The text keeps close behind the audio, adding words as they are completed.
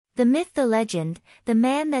The myth, the legend, the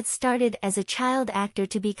man that started as a child actor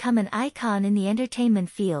to become an icon in the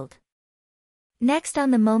entertainment field. Next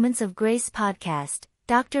on the Moments of Grace podcast,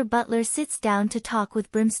 Dr. Butler sits down to talk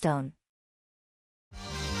with Brimstone.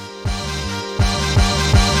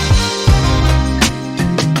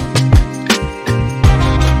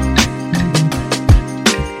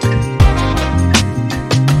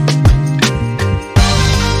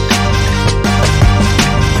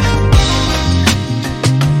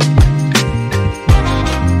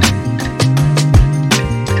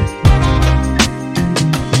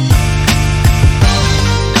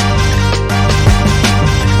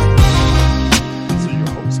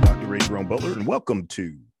 Butler, and welcome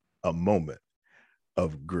to A Moment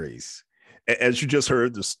of Grace. As you just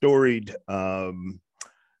heard, the storied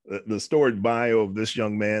bio of this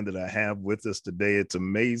young man that I have with us today, it's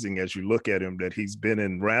amazing as you look at him that he's been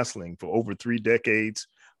in wrestling for over 3 decades,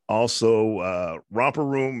 also Romper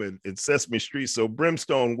Room and Sesame Street. So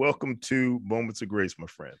Brimstone, welcome to Moments of Grace, my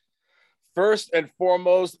friend. First and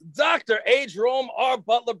foremost, Dr. A. Jerome R.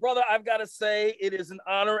 Butler, brother, I've got to say it is an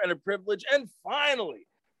honor and a privilege. And finally,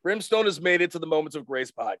 Brimstone has made it to the Moments of Grace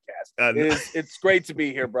podcast. It's great to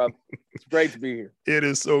be here, bro. It's great to be here. It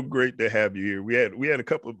is so great to have you here. We had a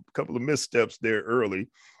couple of missteps there early.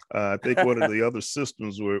 I think one of the other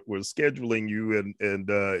systems were scheduling you, and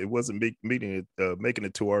it wasn't making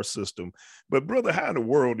it to our system. But brother, how in the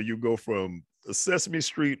world do you go from Sesame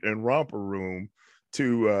Street and Romper Room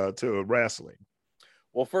to wrestling?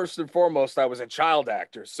 Well, first and foremost, I was a child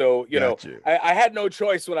actor. So, I had no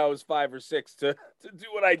choice when I was 5 or 6 to do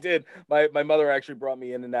what I did. My mother actually brought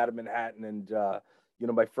me in and out of Manhattan. And,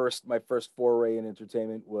 my first foray in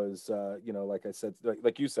entertainment was, like I said,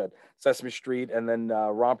 like you said, Sesame Street and then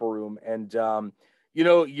Romper Room. And,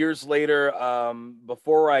 years later,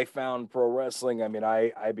 before I found pro wrestling, I mean,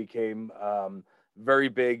 I became very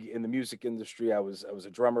big in the music industry. I was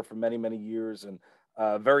a drummer for many, many years and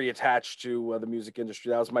very attached to the music industry.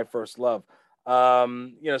 That was my first love.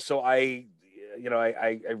 So I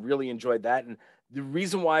really enjoyed that. And the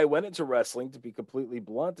reason why I went into wrestling, to be completely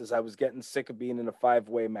blunt, is I was getting sick of being in a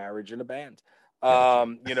 5-way marriage in a band.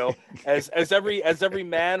 As every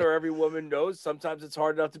man or every woman knows, sometimes it's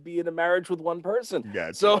hard enough to be in a marriage with one person.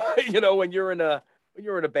 Gotcha. So, when you're in a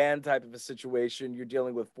band type of a situation, you're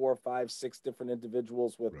dealing with 4, 5, 6 different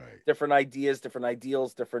individuals with different ideas, different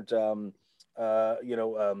ideals, different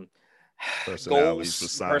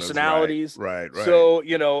personalities. Right. So,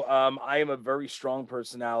 I am a very strong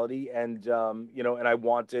personality and I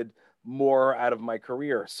wanted more out of my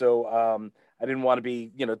career. So, I didn't want to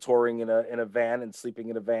be, touring in a van and sleeping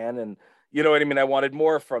in a van. And, I wanted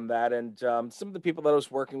more from that. And some of the people that I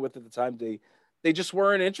was working with at the time, they just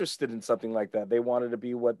weren't interested in something like that. They wanted to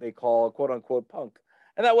be what they call quote unquote punk.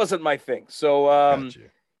 And that wasn't my thing. So,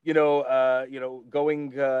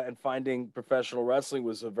 going and finding professional wrestling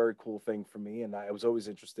was a very cool thing for me. And I was always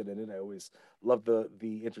interested in it. I always loved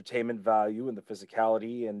the entertainment value and the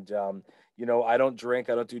physicality. And, I don't drink,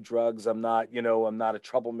 I don't do drugs. I'm not a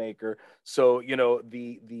troublemaker. So,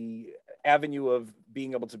 the avenue of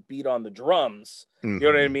being able to beat on the drums, you know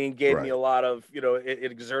what I mean, gave me a lot of,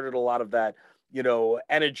 it exerted a lot of that,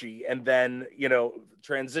 energy. And then,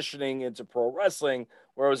 transitioning into pro wrestling,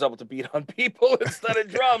 where I was able to beat on people instead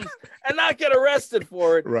of drums and not get arrested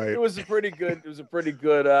for it. Right. It was a pretty good, good swap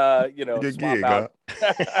gig, out.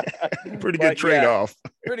 Pretty good trade-off.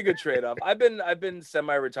 Pretty good trade-off. I've been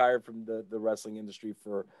semi-retired from the wrestling industry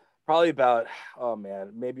for probably about,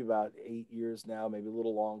 maybe about 8 years now, maybe a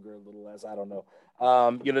little longer, a little less. I don't know.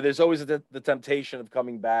 There's always the temptation of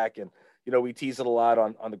coming back, and, we tease it a lot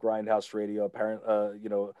on the Grindhouse Radio.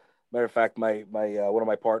 Matter of fact, my one of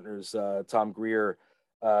my partners, Tom Greer,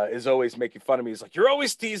 is always making fun of me. He's like, "You're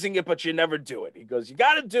always teasing it, but you never do it." He goes, "You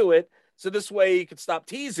got to do it, so this way you can stop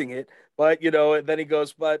teasing it." But then he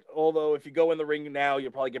goes, "But although if you go in the ring now,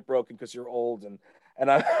 you'll probably get broken because you're old." And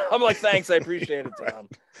I'm like, "Thanks, I appreciate it, Tom."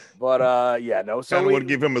 But no. So I want to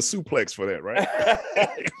give him a suplex for that, right?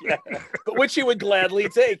 Yeah. But which he would gladly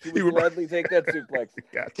take. He would gladly take that suplex.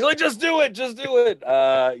 Gotcha. He's like, "Just do it, just do it."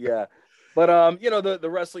 Yeah. But the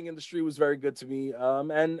wrestling industry was very good to me,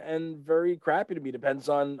 and very crappy to me. Depends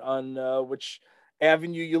on which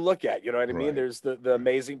avenue you look at. You know what I mean? Right. There's the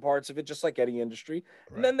amazing parts of it, just like any industry,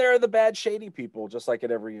 and then there are the bad, shady people, just like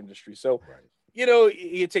in every industry. So,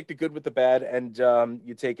 you take the good with the bad, and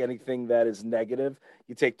you take anything that is negative.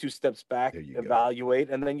 You take 2 steps back, evaluate,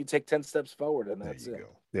 and then you take 10 steps forward, and that's it.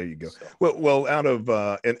 There you go. So. Well, out of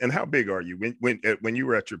and how big are you when you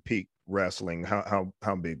were at your peak wrestling?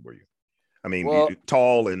 How big were you? I mean,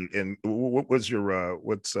 tall and what was your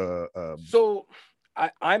So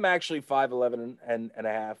I'm actually 5'11" and a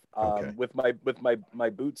half. Okay. With my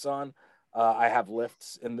boots on, I have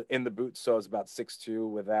lifts in the boots, so I was about 6'2"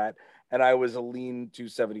 with that, and I was a lean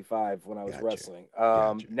 275 when I was Gotcha. wrestling.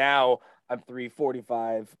 Gotcha. Now I'm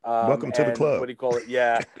 345. Welcome to the and club. what do you call it?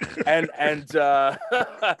 Yeah, and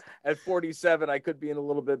at 47, I could be in a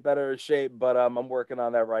little bit better shape, but I'm working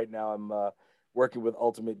on that right now. I'm working with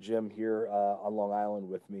Ultimate Gym here on Long Island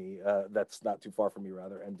with me. That's not too far from me,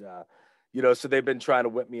 rather, and. So they've been trying to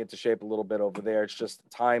whip me into shape a little bit over there. It's just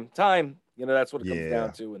time. That's what it comes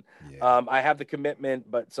down to. And I have the commitment,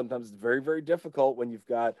 but sometimes it's very, very difficult when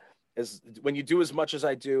when you do as much as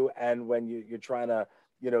I do, and when you're trying to,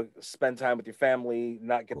 spend time with your family,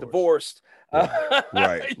 not get divorced.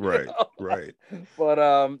 Right. But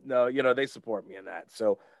no, they support me in that.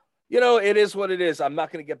 So, it is what it is. I'm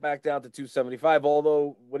not going to get back down to 275.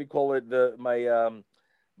 Although, what do you call it?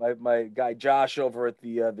 My guy Josh over at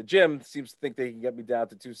the gym seems to think they can get me down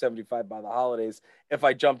to 275 by the holidays if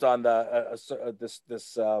I jumped on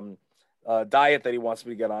this diet that he wants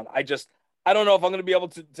me to get on. I don't know if I'm going to be able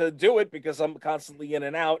to do it because I'm constantly in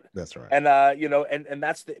and out. That's right. And and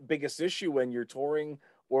that's the biggest issue when you're touring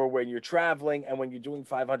or when you're traveling and when you're doing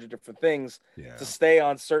 500 different things. To stay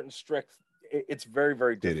on certain strict, it's very,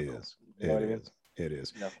 very difficult. It is. It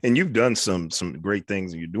is. And you've done some great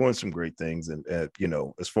things, and you're doing some great things. And,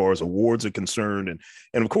 as far as awards are concerned,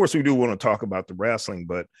 and of course we do want to talk about the wrestling,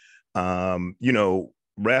 but,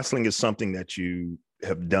 wrestling is something that you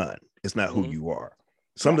have done. It's not who you are.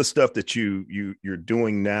 Some of the stuff that you're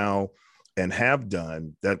doing now and have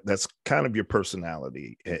done, that's kind of your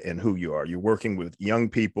personality and who you are. You're working with young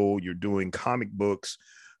people, you're doing comic books,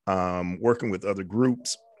 working with other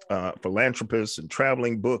groups, philanthropists and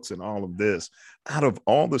traveling books and all of this. Out of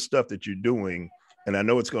all the stuff that you're doing, and I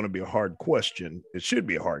know it's going to be a hard question, it should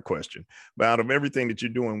be a hard question, but out of everything that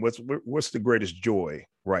you're doing, what's the greatest joy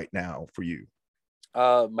right now for you?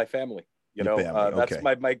 My family. That's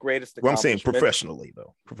my greatest accomplishment. Well, I'm saying professionally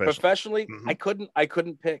though. Professionally, I couldn't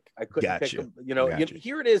pick. Gotcha.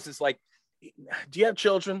 Here it is. It's like, do you have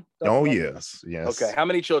children? Oh, yes. Okay. How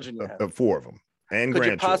many children do you have? 4 of them. And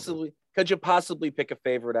grandchildren. Could you possibly pick a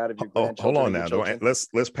favorite out of your grandchildren? Hold on now.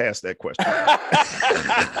 Let's pass that question.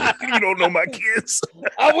 You don't know my kids.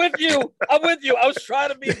 I'm with you. I was trying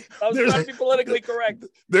to be politically correct.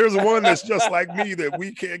 There's one that's just like me that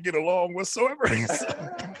we can't get along whatsoever.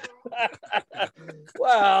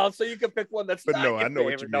 Well, so you can pick one that's. But not no, I know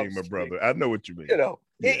favorite. what you mean, my brother. I know what you mean.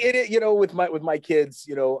 With my kids,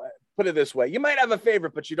 put it this way: you might have a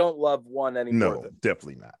favorite, but you don't love one anymore. No,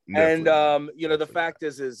 definitely not. The fact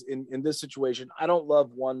is in this situation, I don't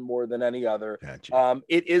love one more than any other. Gotcha.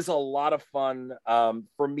 It is a lot of fun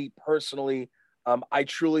for me personally. I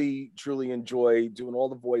truly enjoy doing all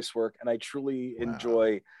the voice work, and I truly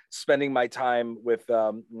enjoy spending my time with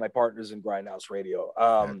my partners in Grindhouse Radio.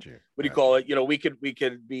 What do you call it? We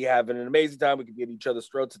could be having an amazing time. We could be at each other's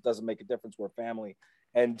throats. It doesn't make a difference. We're family.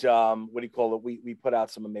 And what do you call it? We put out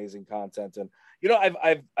some amazing content, and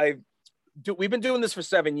we've been doing this for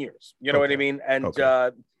 7 years. You know what I mean? And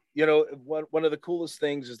one of the coolest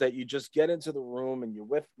things is that you just get into the room and you're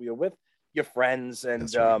with your friends,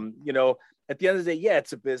 and at the end of the day,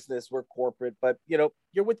 it's a business. We're corporate, but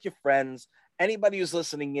you're with your friends. Anybody who's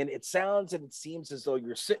listening in, it sounds and it seems as though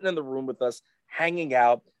you're sitting in the room with us, hanging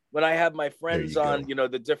out. When I have my friends on,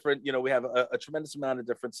 the different, we have a tremendous amount of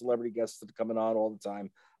different celebrity guests that are coming on all the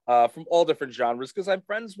time from all different genres, because I'm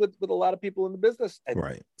friends with a lot of people in the business. And,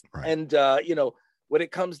 right. And, when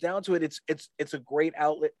it comes down to it, it's a great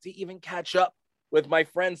outlet to even catch up with my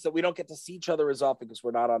friends that we don't get to see each other as often because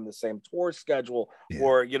we're not on the same tour schedule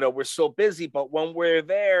or, we're so busy. But when we're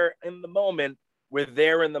there in the moment,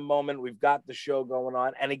 we've got the show going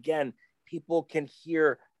on. And again, people can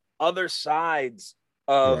hear other sides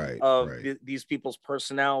of these people's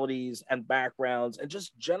personalities and backgrounds and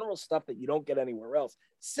just general stuff that you don't get anywhere else,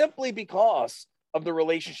 simply because of the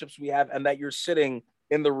relationships we have and that you're sitting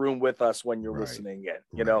in the room with us when you're listening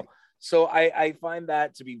in, So I find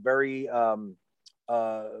that to be very,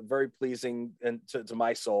 very pleasing and to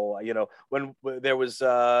my soul. When there was, there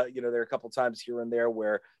are a couple of times here and there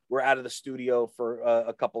where we're out of the studio for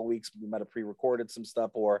a couple of weeks. We might have pre-recorded some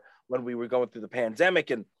stuff, or when we were going through the pandemic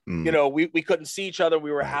and, we couldn't see each other.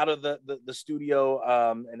 We were out of the studio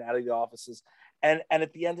and out of the offices. And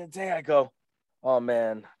at the end of the day, I go, oh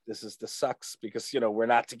man, this sucks because, we're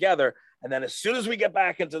not together. And then as soon as we get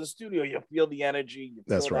back into the studio, you feel the energy, you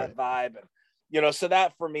feel that vibe. And, so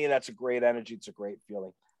that for me, that's a great energy. It's a great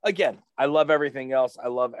feeling. Again, I love everything else. I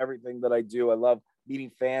love everything that I do. I love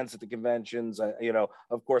meeting fans at the conventions.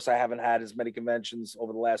 Of course, I haven't had as many conventions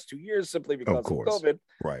over the last 2 years simply because of COVID.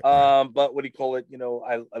 Right. But what do you call it?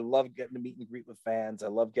 I love getting to meet and greet with fans. I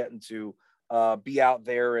love getting to be out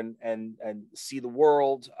there and see the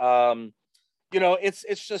world.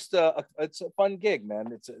 It's just it's a fun gig,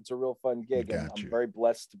 man. It's a real fun gig, and I'm very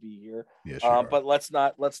blessed to be here. Yes, but let's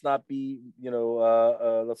not be let's not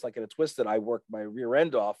get it twisted. I worked my rear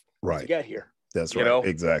end off to get here. That's right.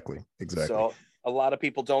 Exactly. So a lot of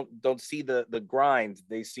people don't see the grind;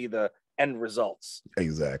 they see the end results.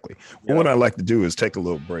 Exactly. Well, what I like to do is take a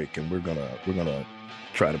little break, and we're gonna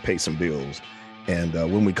try to pay some bills. And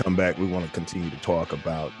when we come back, we want to continue to talk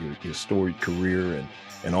about your storied career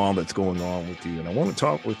and all that's going on with you. And I want to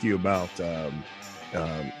talk with you about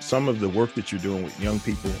some of the work that you're doing with young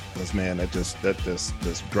people. Because, man, that just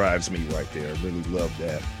drives me right there. I really love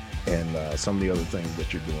that. And some of the other things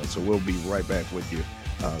that you're doing. So we'll be right back with you.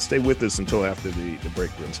 Stay with us until after the break,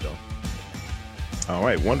 Brimstone. All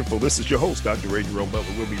right, wonderful. This is your host, Dr. Ray Jerome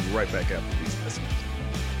Butler. We'll be right back after these messages.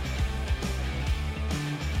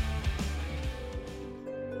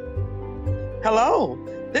 Hello,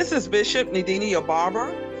 this is Bishop Nadini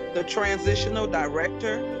Yababa, the Transitional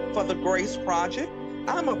Director for the Grace Project.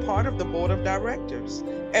 I'm a part of the Board of Directors,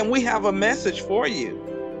 and we have a message for you.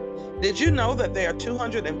 Did you know that there are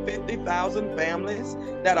 250,000 families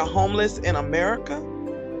that are homeless in America?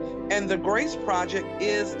 And the Grace Project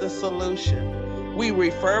is the solution. We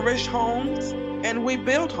refurbish homes and we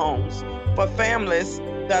build homes for families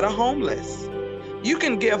that are homeless. You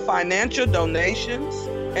can give financial donations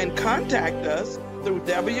and contact us through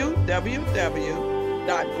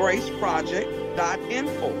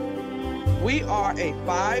www.graceproject.info. We are a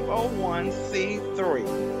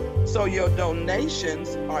 501c3, so your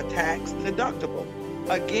donations are tax deductible.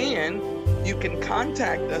 Again, you can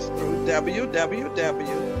contact us through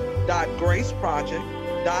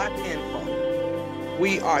www.graceproject.info.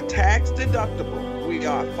 We are tax deductible. We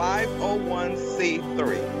are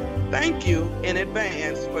 501c3. Thank you in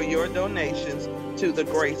advance for your donations to the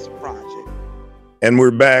Grace Project. And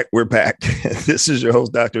we're back. This is your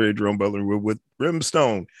host, Dr. Jerome Butler. We're with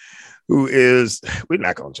Brimstone, who is, we're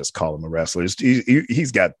not going to just call him a wrestler.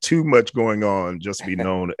 He's got too much going on just to be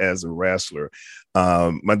known as a wrestler.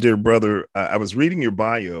 My dear brother, I was reading your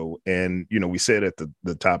bio, and, we said at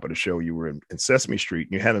the top of the show, you were in Sesame Street,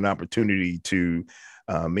 and you had an opportunity to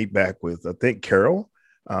meet back with, I think, Carol.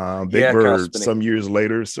 Big Bird some years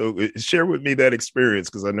later. So share with me that experience,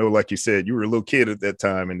 because I know, like you said, you were a little kid at that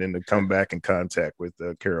time, and then to come back in contact with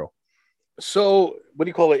Carol. So what do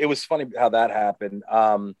you call it? It was funny how that happened.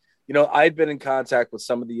 I'd been in contact with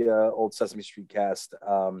some of the old Sesame Street cast,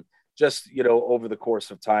 just, over the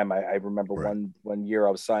course of time. I remember one year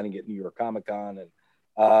I was signing at New York Comic Con, and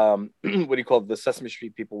what do you call it? The Sesame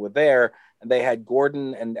Street people were there, and they had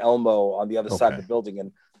Gordon and Elmo on the other side of the building,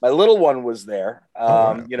 and my little one was there.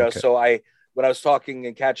 So when I was talking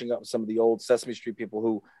and catching up with some of the old Sesame Street people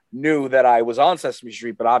who knew that I was on Sesame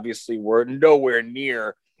Street, but obviously were nowhere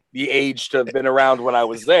near the age to have been around when I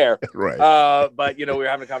was there. But, we were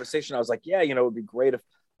having a conversation. I was like, yeah, it would be great if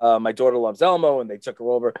my daughter loves Elmo, and they took her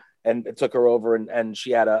over and she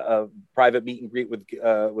had a private meet and greet with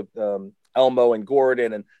Elmo and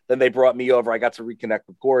Gordon. And then they brought me over. I got to reconnect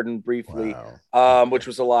with Gordon briefly, which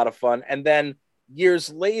was a lot of fun. And then years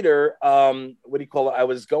later, I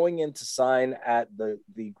was going in to sign at the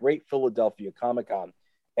Great Philadelphia Comic Con.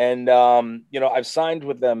 And, I've signed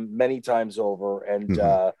with them many times over. And,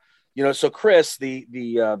 so Chris, the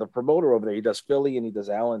promoter over there, he does Philly and he does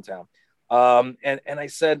Allentown. He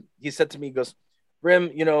said to me, he goes,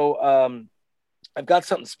 Brim, I've got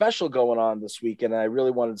something special going on this week, and I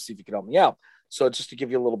really wanted to see if you could help me out. So just to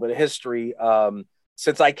give you a little bit of history,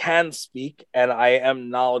 since I can speak and I am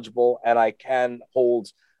knowledgeable and I can hold,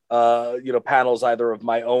 panels either of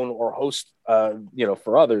my own or host,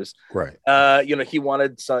 for others. Right. He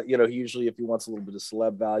wanted, usually if he wants a little bit of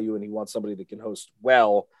celeb value and he wants somebody that can host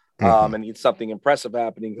well, and it's something impressive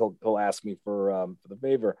happening, he'll ask me for the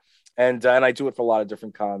favor. And I do it for a lot of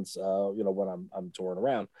different cons, when I'm touring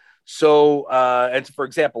around. So, and for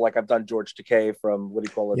example, like I've done George Takei from, what do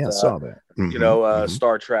you call it? Yeah, I saw that.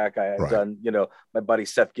 Star Trek. I've done, my buddy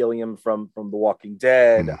Seth Gilliam from The Walking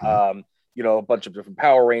Dead, a bunch of different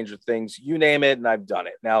Power Ranger things, you name it, and I've done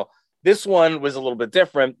it. Now, this one was a little bit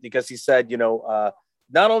different because he said, not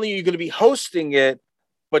only are you going to be hosting it,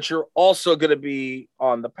 but you're also going to be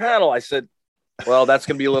on the panel. I said, well, that's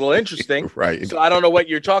going to be a little interesting. Right. So I don't know what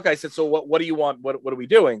you're talking. I said, so what do you want? What are we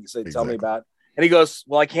doing? He said, tell me about. And he goes,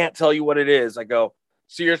 well, I can't tell you what it is. I go,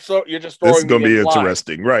 so you're just throwing me in blind. This is going to be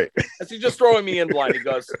interesting, right? He's just throwing me in blind. He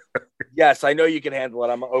goes, Yes, I know you can handle it.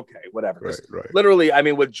 I'm okay, whatever. Right. Literally, I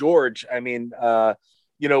mean, with George, I mean,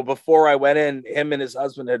 before I went in, him and his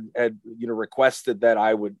husband had requested that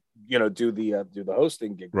I would, do the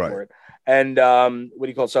hosting gig for it. And what do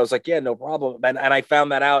you call it? So I was like, yeah, no problem. And I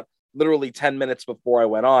found that out literally 10 minutes before I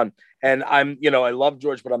went on. And I'm, I love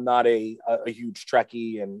George, but I'm not a huge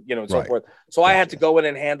Trekkie and, and so forth. So I had to go in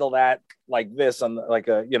and handle that like this on like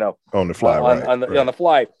a, on the fly, on the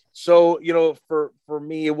fly. So, for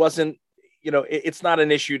me, it wasn't, it's not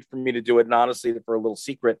an issue for me to do it. And honestly, for a little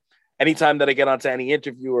secret, anytime that I get onto any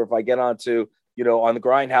interview or if I get onto, on the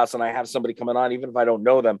Grindhouse and I have somebody coming on, even if I don't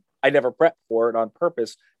know them, I never prep for it on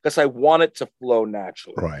purpose because I want it to flow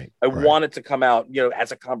naturally. Right. I want it to come out,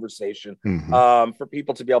 as a conversation for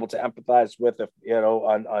people to be able to empathize with, if,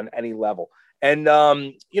 on any level. And,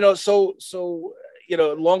 so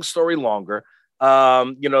long story longer,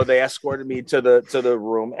 they escorted me to the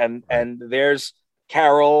room and there's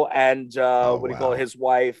Carol and his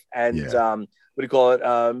wife and Mr.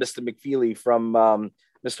 McFeely from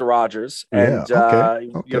Mr. Rogers and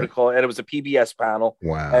and it was a PBS panel.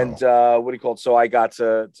 Wow. And so I got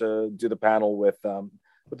to do the panel with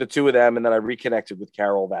the two of them, and then I reconnected with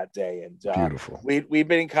Carol that day. And beautiful. We've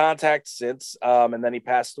been in contact since, and then he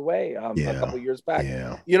passed away a couple of years back.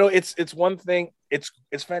 Yeah. It's one thing.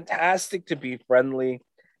 It's fantastic to be friendly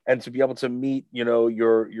and to be able to meet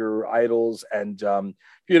your idols and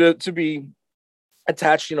to be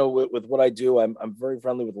attached with what I do. I'm very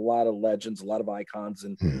friendly with a lot of legends, a lot of icons,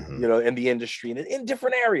 and in the industry and in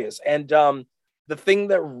different areas. And the thing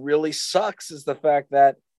that really sucks is the fact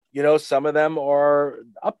that some of them are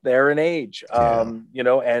up there in age, and you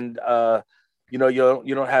don't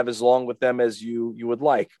have as long with them as you would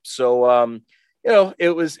like. So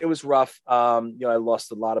it was rough. I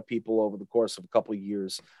lost a lot of people over the course of a couple of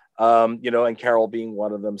years. And Carol being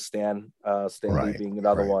one of them, Stan Lee being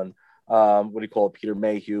another one. Peter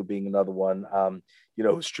Mayhew being another one,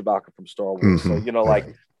 who's Chewbacca from Star Wars. So,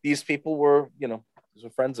 these people were, these were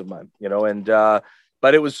friends of mine, and,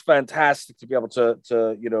 but it was fantastic to be able to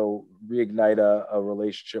reignite a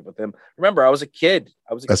relationship with him. Remember, I was a kid.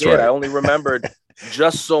 That's right. I only remembered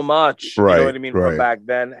just so much, you know what I mean, from back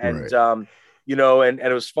then. And, and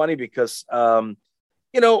it was funny because,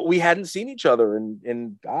 we hadn't seen each other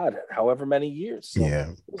in God, however many years. So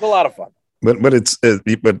it was a lot of fun. But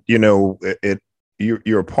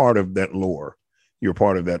you're a part of that lore. You're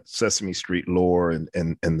part of that Sesame Street lore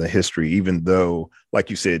and the history, even though, like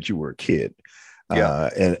you said, you were a kid.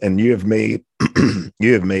 And you have made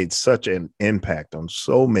such an impact on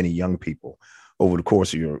so many young people over the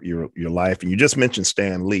course of your life. And you just mentioned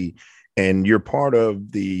Stan Lee, and you're part of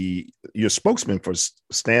you're spokesman for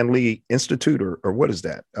Stan Lee Institute, or what is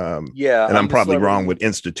that? And I'm probably wrong with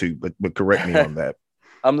Institute, but correct me on that.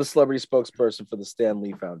 I'm the celebrity spokesperson for the Stan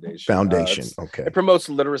Lee Foundation. Okay. It promotes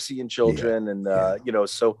literacy in children. And,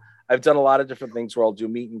 so I've done a lot of different things where I'll do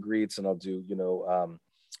meet and greets and I'll do,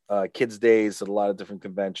 kids days at a lot of different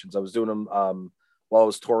conventions. I was doing them while I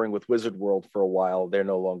was touring with Wizard World for a while. They're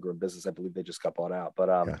no longer in business. I believe they just got bought out. But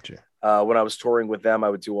when I was touring with them, I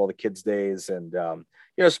would do all the kids days and,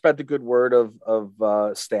 spread the good word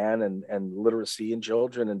of Stan and literacy in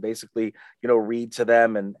children and basically, read to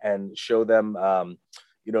them and show them,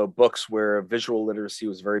 books where visual literacy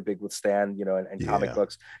was very big with Stan, and comic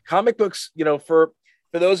books. Comic books,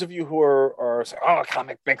 for those of you who are saying, oh,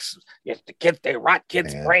 comic books, the kids, they rot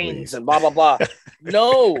kids' brains and blah, blah, blah.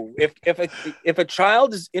 No, if a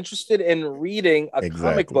child is interested in reading a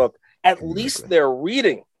comic book, at least they're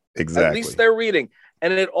reading. Exactly. At least they're reading.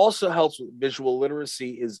 And it also helps with visual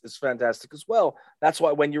literacy is fantastic as well. That's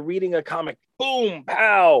why when you're reading a comic, boom,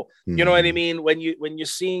 pow, you know what I mean? When you're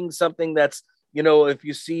seeing something that's, if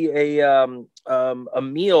you see a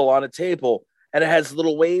meal on a table and it has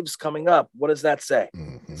little waves coming up, what does that say?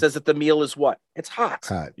 It says that the meal is what? It's hot,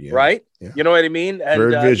 right? Yeah. You know what I mean? And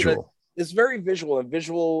very visual. It's very visual, and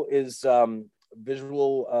visual is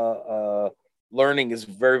learning is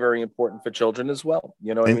very, very important for children as well.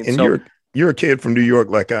 You know what I mean? And you're a kid from New York,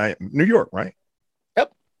 New York, right?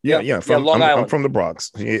 Yep. Yeah. Long Island. I'm from the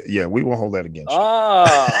Bronx. Yeah. We won't hold that against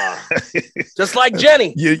you. Just like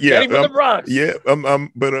Jenny. Jenny from the Bronx. Yeah.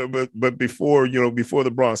 But before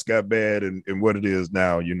the Bronx got bad and what it is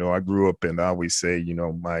now, I grew up, and I always say,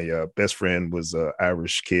 my best friend was an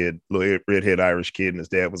Irish kid, redhead Irish kid, and his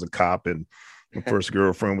dad was a cop, and my first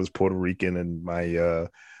girlfriend was Puerto Rican, and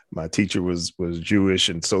my teacher was Jewish,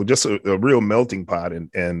 and so just a real melting pot.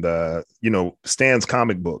 And Stan's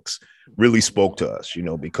comic books really spoke to us,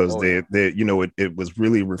 because it was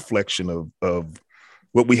really a reflection of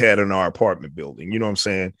what we had in our apartment building. You know what I'm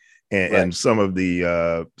saying? and some of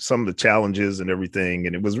the challenges and everything.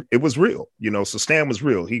 And it was real, so Stan was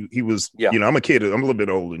real. He was, I'm a kid. I'm a little bit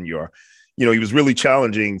older than you are. He was really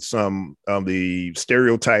challenging some of the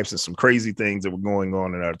stereotypes and some crazy things that were going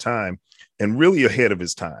on in our time, and really ahead of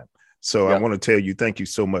his time. So I want to tell you, thank you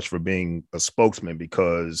so much for being a spokesman,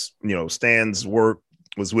 because, Stan's work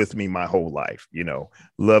was with me my whole life,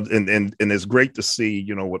 loved. And it's great to see,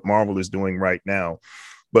 what Marvel is doing right now.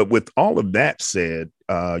 But with all of that said,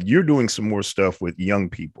 you're doing some more stuff with young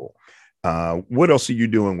people. What else are you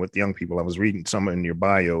doing with young people? I was reading some in your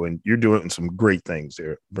bio, and you're doing some great things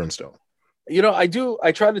there, Brimstone. I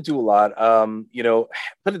try to do a lot.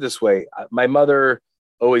 Put it this way. My mother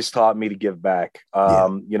always taught me to give back,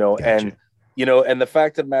 gotcha. And the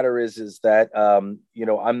fact of the matter is that,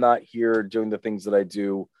 I'm not here doing the things that I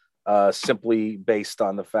do simply based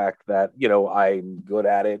on the fact that, I'm good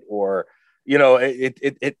at it, or,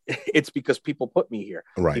 it's because people put me here.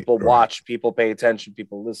 Right, people watch, people pay attention,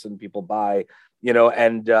 people listen, people buy,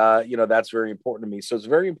 and that's very important to me. So it's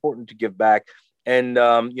very important to give back. And,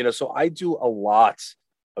 so I do a lot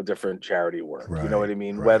of different charity work, you know what I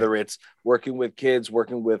mean? Right. Whether it's working with kids,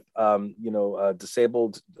 working with,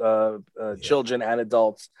 disabled children and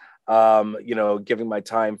adults, giving my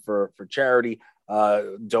time for charity,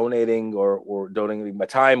 donating or donating my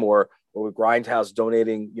time, or with Grindhouse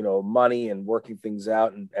donating, money and working things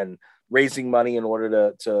out and raising money in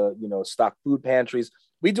order to stock food pantries.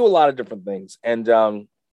 We do a lot of different things. And, one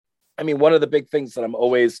of the big things that I'm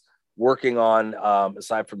always working on,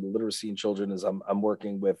 aside from the literacy in children, is I'm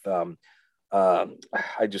working with I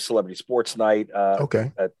do Celebrity Sports Night,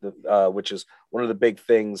 at the which is one of the big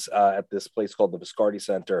things at this place called the Viscardi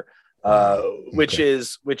Center, which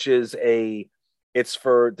is it's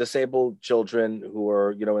for disabled children who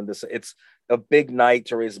are in this. It's a big night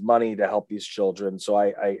to raise money to help these children. So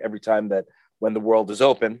I every time that when the world is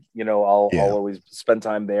open, I'll always spend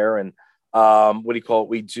time there. And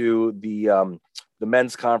we do the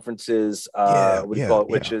men's conferences,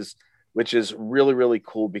 which is really, really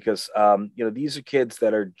cool, because, these are kids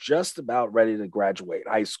that are just about ready to graduate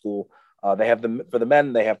high school. They have them for the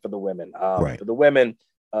men, they have for the women. For the women,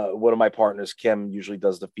 one of my partners, Kim, usually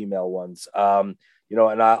does the female ones, and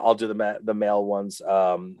I'll do the male ones.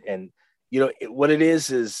 What it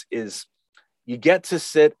is you get to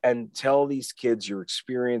sit and tell these kids your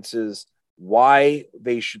experiences, why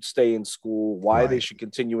they should stay in school, why they should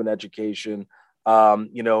continue in education, why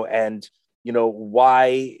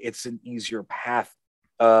it's an easier path,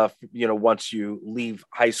 once you leave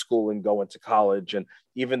high school and go into college. And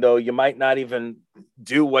even though you might not even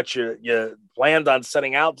do what you planned on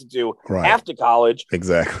setting out to do after college,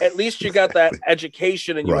 exactly, at least you got that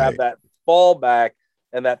education, and you have that fallback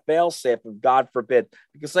and that fail safe, if God forbid.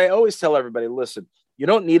 Because I always tell everybody, listen, you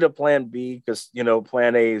don't need a plan B, because,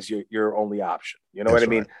 plan A is your only option. You know what I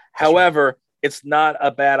mean? However, it's not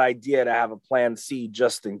a bad idea to have a plan C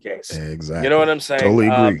just in case. Exactly. You know what I'm saying? Totally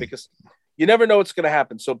agree. Because you never know what's going to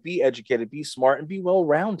happen. So be educated, be smart, and be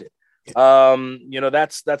well-rounded.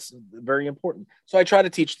 That's very important. So I try to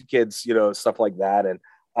teach the kids, stuff like that. And,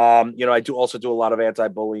 I do also do a lot of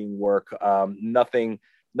anti-bullying work. Nothing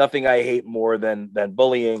I hate more than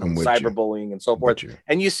bullying, and cyberbullying, and so forth.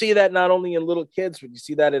 And you see that not only in little kids, but you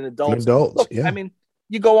see that in adults. Look,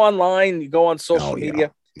 you go online, you go on social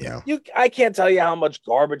media. Yeah. I can't tell you how much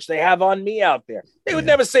garbage they have on me out there. They would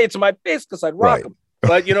never say it to my face, because I'd rock them.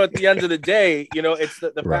 But, at the end of the day, it's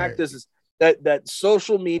the fact is that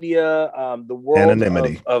social media, the world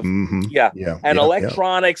anonymity of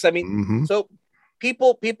electronics. So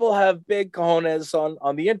people have big cojones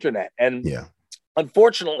on the internet, and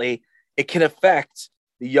unfortunately, it can affect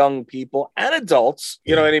the young people and adults,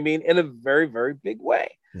 you know what I mean, in a very, very big way,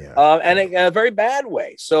 and in a very bad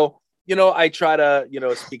way. So, I try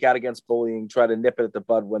to, speak out against bullying, try to nip it at the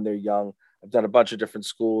bud when they're young. I've done a bunch of different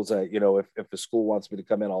schools. If the school wants me to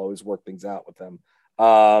come in, I'll always work things out with them.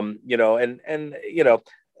 And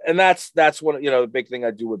that's one, the big thing I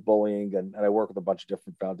do with bullying, and I work with a bunch of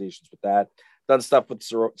different foundations with that. Done stuff with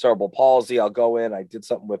cerebral palsy. I'll go in. I did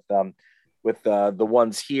something with the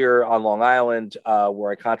ones here on Long Island,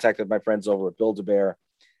 where I contacted my friends over at Build-A-Bear,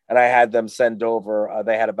 and I had them send over.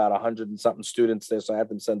 They had about 100 and something students there, so I had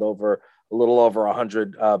them send over a little over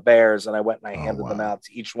 100 bears, and I went and I handed them out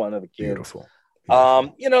to each one of the kids. Beautiful.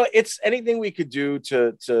 It's anything we could do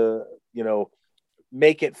to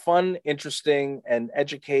make it fun, interesting, and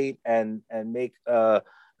educate, and make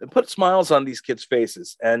put smiles on these kids'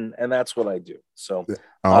 faces, and that's what I do. So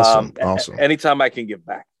awesome. Anytime I can give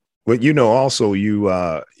back. Well, also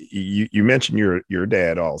you mentioned your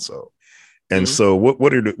dad also, And so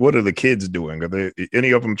what are the kids doing? Are they,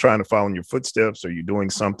 any of them trying to follow in your footsteps? Are you doing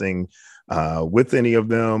something with any of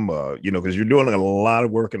them? You know, because you're doing a lot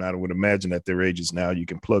of work, and I would imagine at their ages now, you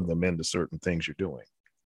can plug them into certain things you're doing.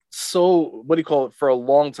 So what do you call it? For a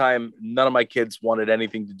long time, none of my kids wanted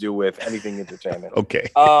anything to do with anything entertainment. Okay.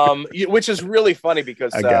 Which is really funny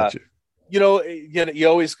because I got you. You know, you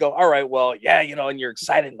always go, all right, well, yeah, you know, and you're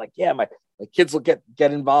excited, like, yeah, my kids will get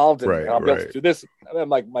involved, and I'll be able to do this. And I'm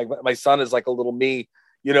like, my son is like a little me,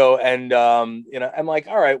 you know, and you know, I'm like,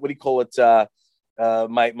 all right, what do you call it?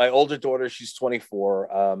 My older daughter, she's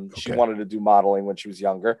 24. She wanted to do modeling when she was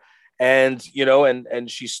younger, and you know, and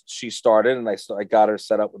she started, and I got her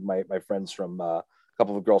set up with my friends from a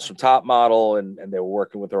couple of girls from Top Model, and they were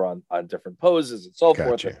working with her on different poses and so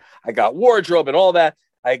forth. And I got wardrobe and all that.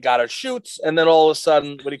 I got her shoots, and then all of a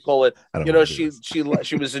sudden, what do you call it? You know, she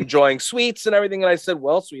was enjoying sweets and everything. And I said,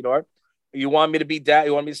 well, sweetheart, you want me to be dad?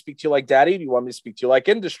 You want me to speak to you like daddy? Do you want me to speak to you like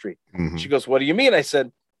industry? She goes, what do you mean? I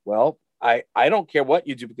said, well, I don't care what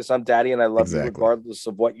you do because I'm daddy and I love you regardless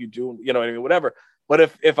of what you do. You know what I mean? Whatever.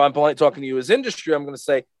 But if I'm talking to you as industry, I'm going to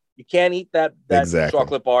say, you can't eat that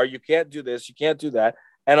chocolate bar. You can't do this. You can't do that.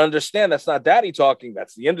 And understand that's not daddy talking.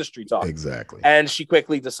 That's the industry talking. Exactly. And she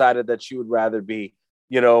quickly decided that she would rather be,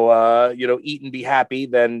 you know, eat and be happy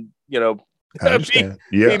than, you know, be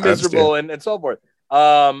miserable and so forth.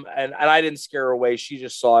 And I didn't scare her away. She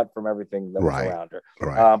just saw it from everything that was around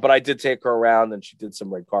her. But I did take her around, and she did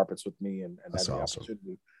some red carpets with me, and that's had the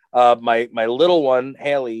opportunity. My little one,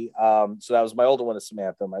 Haley, so that was my older one is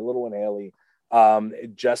Samantha. My little one, Haley,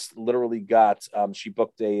 just literally got, she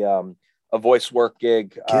booked a voice work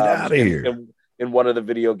gig. Get out of here. In one of the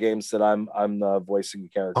video games that I'm voicing the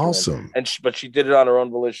character. Awesome. But she did it on her own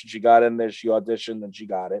volition. She got in there, she auditioned, and she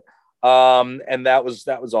got it. And that was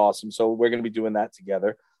awesome. So we're going to be doing that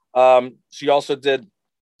together. She also did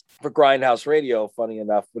for Grindhouse Radio. Funny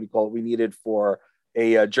enough, what do you call it? We needed for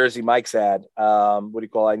a Jersey Mike's ad.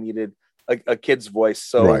 I needed a kid's voice.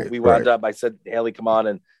 So we wound up, I said, Haley, come on.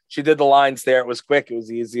 And she did the lines there. It was quick, it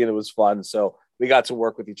was easy, and it was fun. So we got to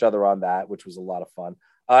work with each other on that, which was a lot of fun.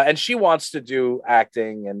 And she wants to do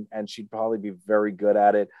acting, and she'd probably be very good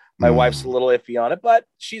at it. My wife's a little iffy on it, but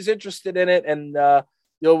she's interested in it, and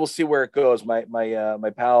we'll see where it goes. My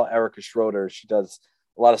pal Erica Schroeder, she does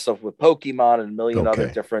a lot of stuff with Pokemon and a million other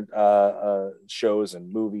different shows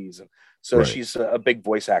and movies, and so she's a big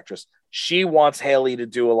voice actress. She wants Haley to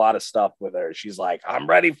do a lot of stuff with her. She's like, I'm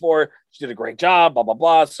ready for it. She did a great job, blah blah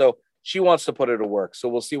blah. So she wants to put her to work. So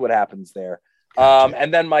we'll see what happens there.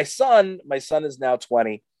 And then my son is now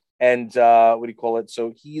 20, and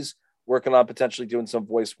so he's working on potentially doing some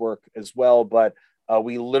voice work as well. But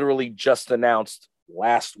we literally just announced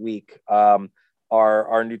last week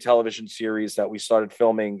our new television series that we started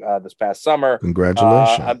filming this past summer.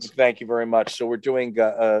 Congratulations. Thank you very much. So we're doing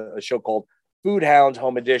a show called Food Hound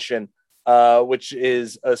Home Edition, which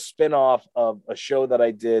is a spinoff of a show that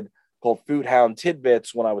I did called Food Hound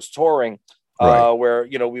Tidbits when I was touring. Where,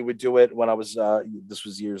 we would do it when I was, this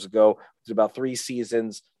was years ago, it was about 3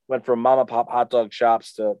 seasons, went from mom and pop hot dog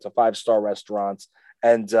shops to 5-star restaurants.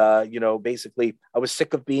 And, basically I was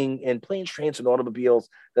sick of being in planes, trains, and automobiles,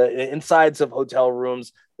 the insides of hotel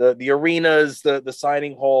rooms, the arenas, the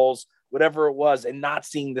signing halls, whatever it was, and not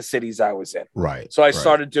seeing the cities I was in. So I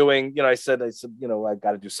started doing, I said, I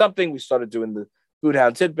got to do something. We started doing the Food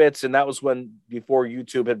Hound Tidbits. And that was before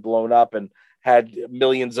YouTube had blown up and had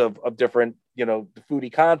millions of different,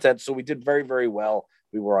 foodie content. So we did very, very well.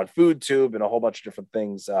 We were on FoodTube and a whole bunch of different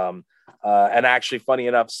things. And actually, funny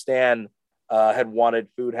enough, Stan had wanted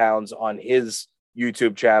Food Hounds on his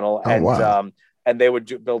YouTube channel. And they were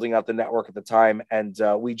building out the network at the time. And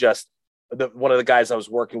we just, one of the guys I was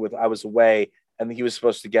working with, I was away, and he was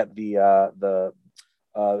supposed to get the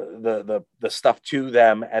stuff to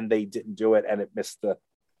them, and they didn't do it, and it missed the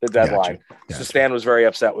deadline. Gotcha. So Stan was very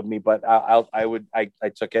upset with me, but I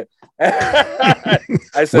took it.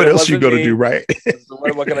 I said, what else you going to do, right?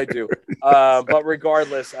 What can I do? But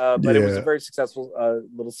regardless, but it was a very successful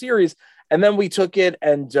little series. And then we took it,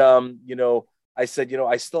 and I said,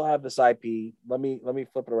 I still have this IP. Let me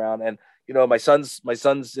flip it around. And my son's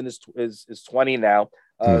in his 20 now.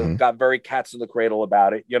 Got very cats in the cradle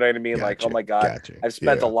about it. You know what I mean? Gotcha. Like, oh my God, I've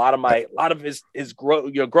spent a lot of his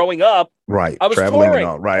growing up. Right. I was traveling touring.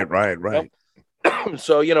 and all. Right.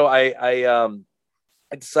 So,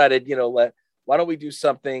 I decided, why don't we do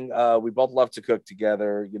something? We both love to cook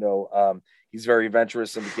together. He's very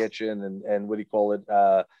adventurous in the kitchen, and what do you call it?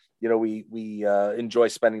 We enjoy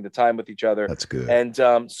spending the time with each other. That's good. And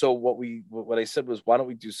so what I said was, why don't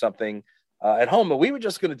we do something at home, and we were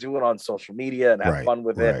just going to do it on social media and have fun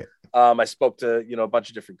with it. I spoke to, a bunch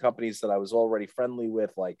of different companies that I was already friendly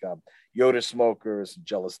with, like Yoda Smokers,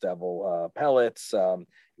 Jealous Devil Pellets,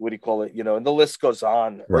 what do you call it? And the list goes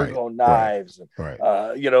on. Ergo Knives,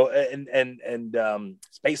 and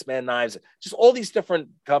Spaceman Knives, just all these different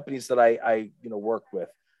companies that I work with.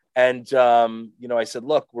 And, I said,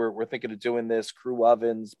 look, we're thinking of doing this, Crew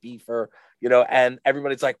Ovens, Beefer, and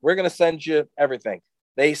everybody's like, we're going to send you everything.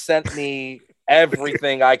 They sent me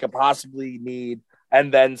everything I could possibly need,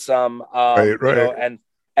 and then some, and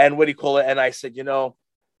what do you call it? And I said,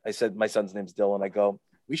 my son's name's Dylan. I go,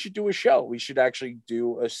 we should do a show. We should actually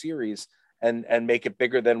do a series and make it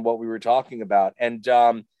bigger than what we were talking about. And,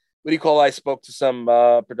 I spoke to some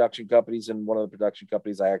production companies, and one of the production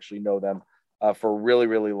companies, I actually know them for a really,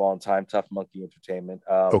 really long time, Tough Monkey Entertainment.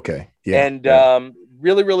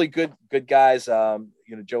 Really, really good guys.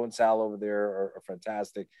 Joe and Sal over there are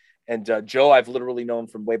fantastic. And Joe, I've literally known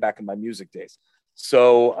from way back in my music days.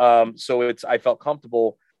 So I felt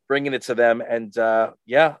comfortable bringing it to them. And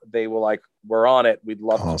they were like, we're on it. We'd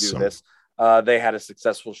love to do this. They had a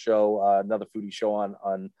successful show, another foodie show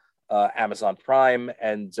on Amazon Prime.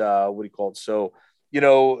 And So,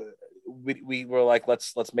 we were like,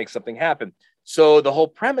 let's make something happen. So the whole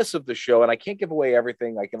premise of the show, and I can't give away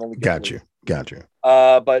everything. I can only got you.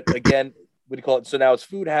 But again, So now it's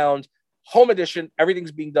Food Hound Home Edition.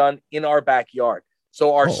 Everything's being done in our backyard.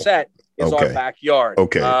 So our set is our backyard.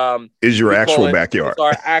 Okay. Is your actual backyard? It's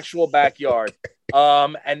our actual backyard.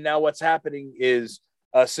 And now what's happening is,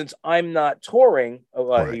 since I'm not touring,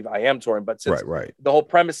 I am touring, but since the whole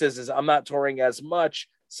premise is I'm not touring as much,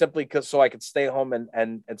 simply so I could stay home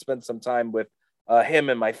and spend some time with him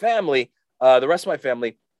and my family, the rest of my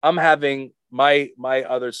family, I'm having my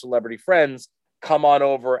other celebrity friends come on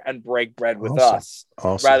over and break bread with us,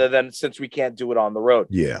 rather than, since we can't do it on the road.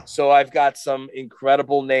 Yeah. So I've got some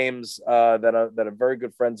incredible names that are very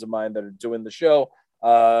good friends of mine that are doing the show,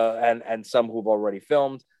 and some who've already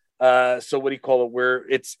filmed. So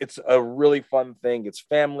it's a really fun thing. It's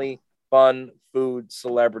family, fun, food,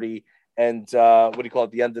 celebrity, and at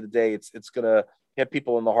the end of the day, it's gonna hit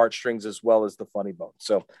people in the heartstrings as well as the funny bone.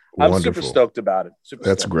 So I'm super stoked about it.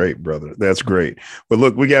 That's great, brother. That's great. But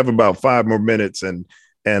look, we have about 5 more minutes, and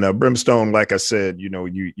Brimstone, like I said,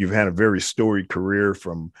 you've had a very storied career.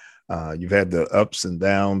 From you've had the ups and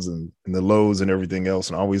downs and the lows and everything else.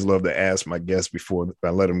 And I always love to ask my guests before I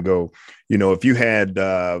let them go, if you had,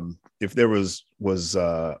 if there was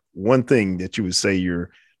one thing that you would say you're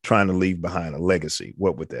trying to leave behind, a legacy,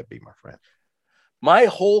 what would that be, my friend? My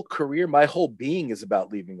whole career, my whole being is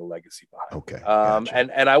about leaving a legacy behind. Okay. Gotcha.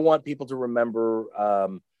 And I want people to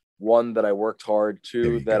remember, one, that I worked hard,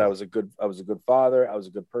 two, that I was a good father. I was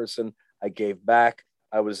a good person. I gave back.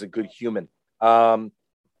 I was a good human. And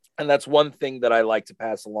that's one thing that I like to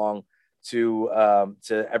pass along to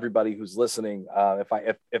everybody who's listening.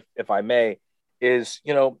 If I may, is,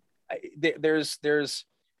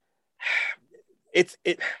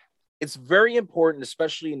 it's very important,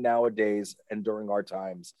 especially nowadays and during our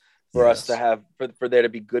times, for us to have, for there to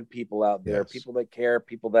be good people out there, people that care,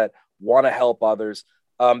 people that want to help others.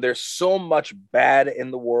 There's so much bad in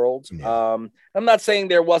the world. I'm not saying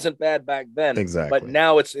there wasn't bad back then, but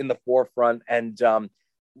now it's in the forefront, and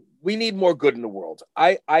we need more good in the world.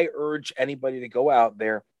 I urge anybody to go out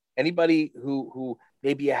there, anybody who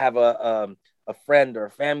maybe have a friend or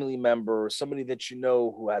a family member or somebody that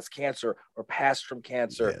who has cancer or passed from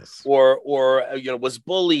cancer, or was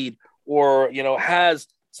bullied, or has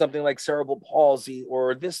something like cerebral palsy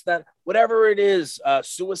or this, that, whatever it is,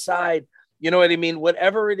 suicide, what I mean,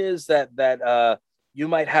 whatever it is that you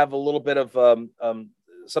might have a little bit of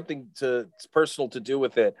something personal to do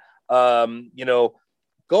with it.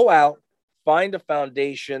 Go out, find a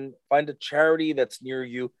foundation, find a charity that's near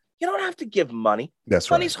you. You don't have to give money.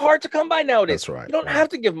 Money's hard to come by nowadays. You don't have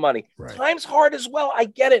to give money. Time's hard as well. I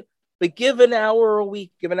get it. But give an hour a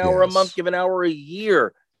week, give an hour a month, give an hour a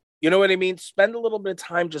year. You know what I mean? Spend a little bit of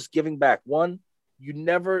time just giving back. One, you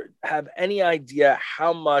never have any idea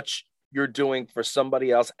how much you're doing for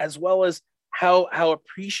somebody else, as well as how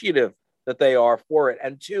appreciative that they are for it.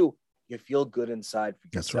 And two, you feel good inside for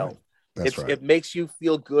yourself. It makes you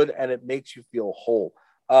feel good, and it makes you feel whole.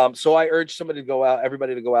 So I urge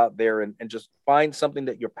everybody to go out there and just find something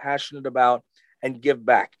that you're passionate about and give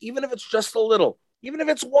back, even if it's just a little, even if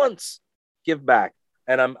it's once, give back.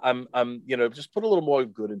 And I'm just put a little more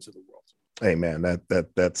good into the world. Hey man,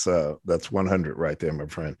 that's 100 right there, my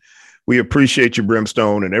friend. We appreciate you,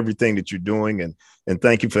 Brimstone, and everything that you're doing, and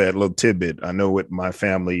thank you for that little tidbit. I know with my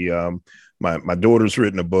family, my daughter's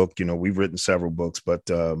written a book. We've written several books, but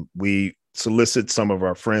we solicit some of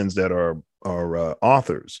our friends that are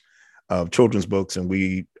authors of children's books, and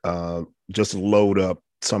we just load up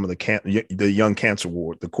some of the Young Cancer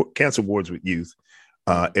Award, the Cancer Awards with youth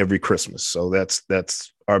every Christmas. So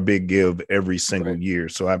that's our big give every single year.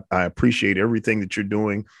 So I appreciate everything that you're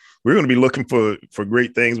doing. We're going to be looking for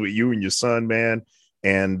great things with you and your son, man.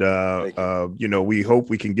 And we hope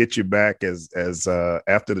we can get you back as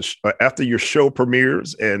after your show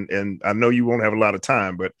premieres. And I know you won't have a lot of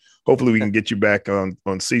time, but hopefully we can get you back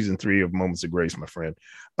on season 3 of Moments of Grace, my friend.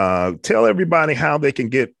 Tell everybody how they can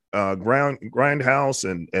get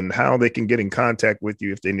Grindhouse and how they can get in contact with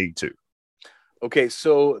you if they need to. Okay,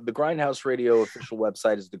 so the Grindhouse Radio official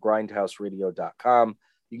website is thegrindhouseradio.com.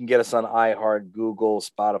 You can get us on iHeart, Google,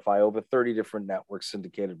 Spotify, over 30 different networks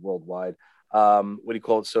syndicated worldwide.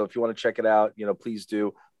 So if you want to check it out, please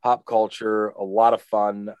do. Pop culture, a lot of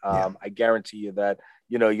fun. I guarantee you that,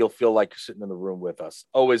 you'll feel like you're sitting in the room with us.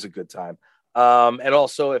 Always a good time. And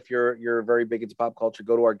also, if you're very big into pop culture,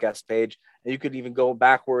 go to our guest page, and you could even go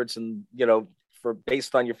backwards and,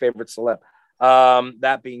 based on your favorite celeb.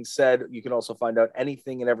 That being said, you can also find out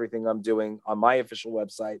anything and everything I'm doing on my official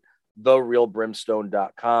website,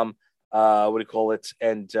 therealbrimstone.com. I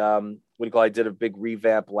did a big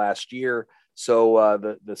revamp last year.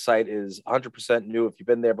 So the site is 100% new. If you've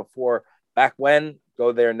been there before, back when,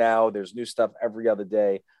 go there now. There's new stuff every other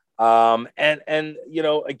day.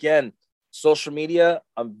 Again, social media,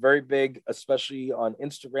 I'm very big, especially on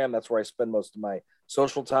Instagram. That's where I spend most of my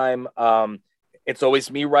social time. It's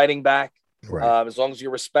always me writing back. Right. As long as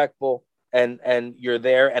you're respectful and you're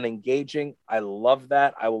there and engaging, I love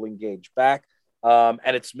that. I will engage back. And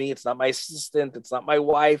it's me. It's not my assistant. It's not my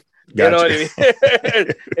wife. Gotcha. You know what I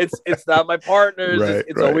mean? it's not my partners. Right,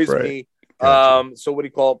 it's always me. Gotcha. So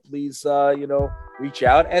please, reach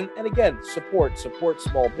out and again, support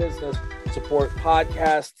small business, support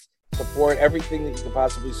podcasts, support everything that you can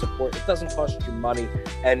possibly support. It doesn't cost you money.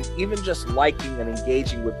 And even just liking and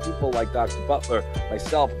engaging with people like Dr. Butler,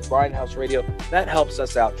 myself, Grindhouse Radio, that helps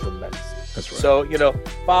us out tremendously. That's right. So,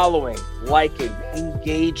 following, liking,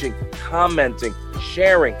 engaging, commenting,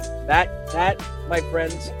 sharing, that, my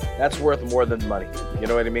friends, that's worth more than money. You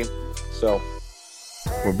know what I mean? So.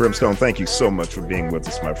 Well, Brimstone, thank you so much for being with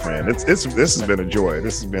us, my friend. This has been a joy.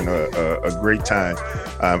 This has been a great time.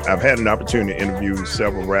 I've had an opportunity to interview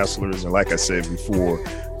several wrestlers, and like I said before,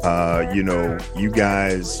 you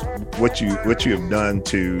guys, what you have done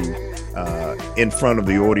to in front of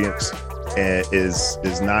the audience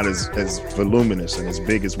is not as voluminous and as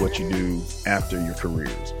big as what you do after your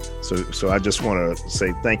careers. So I just want to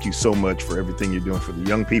say thank you so much for everything you're doing for the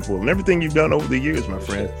young people and everything you've done over the years, my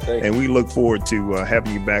friend. And we look forward to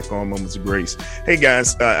having you back on Moments of Grace. Hey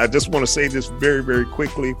guys, I just want to say this very, very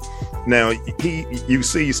quickly. Now, you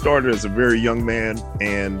started as a very young man,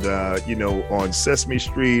 and on Sesame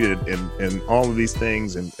Street and all of these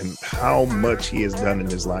things, and how much he has done in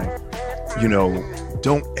his life.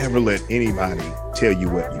 Don't ever let anybody tell you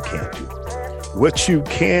what you can't do. What you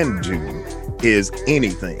can do is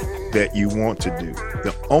anything that you want to do.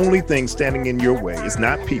 The only thing standing in your way is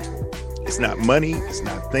not people. It's not money. It's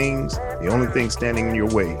not things. The only thing standing in your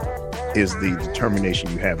way is the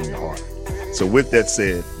determination you have in your heart. So with that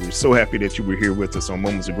said, we're so happy that you were here with us on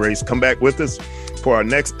Moments of Grace. Come back with us for our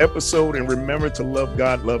next episode, and remember to love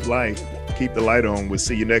God, love life. Keep the light on. We'll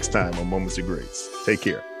see you next time on Moments of Grace. Take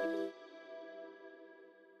care.